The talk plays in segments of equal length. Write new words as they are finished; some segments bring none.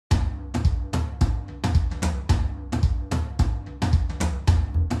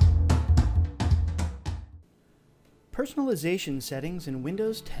Personalization settings in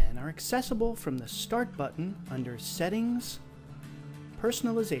Windows 10 are accessible from the Start button under Settings,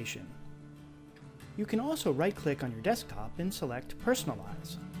 Personalization. You can also right-click on your desktop and select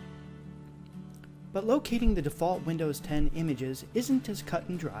Personalize. But locating the default Windows 10 images isn't as cut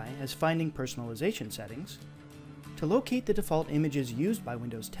and dry as finding personalization settings. To locate the default images used by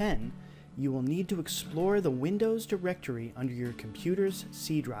Windows 10, you will need to explore the Windows directory under your computer's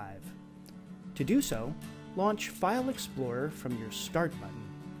C drive. To do so, launch File Explorer from your Start button.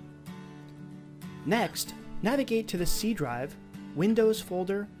 Next, navigate to the C drive, Windows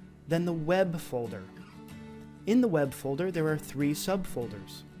folder, then the Web folder. In the Web folder, there are 3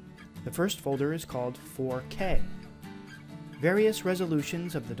 subfolders. The first folder is called 4K. Various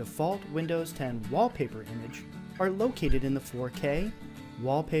resolutions of the default Windows 10 wallpaper image are located in the 4K,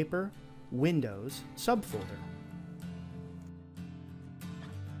 Wallpaper, Windows subfolder.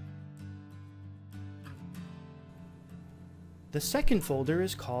 The second folder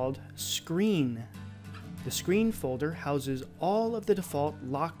is called Screen. The Screen folder houses all of the default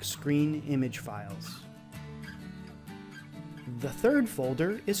lock screen image files. The third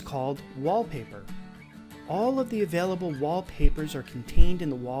folder is called Wallpaper. All of the available wallpapers are contained in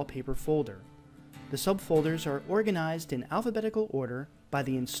the Wallpaper folder. The subfolders are organized in alphabetical order by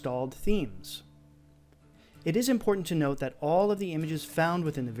the installed themes. It is important to note that all of the images found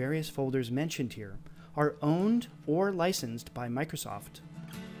within the various folders mentioned here are owned or licensed by Microsoft.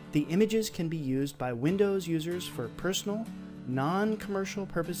 The images can be used by Windows users for personal, non-commercial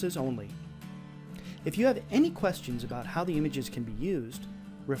purposes only. If you have any questions about how the images can be used,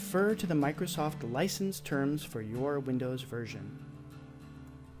 refer to the Microsoft license terms for your Windows version.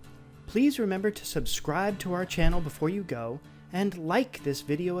 Please remember to subscribe to our channel before you go and like this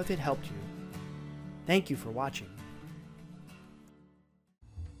video if it helped you. Thank you for watching.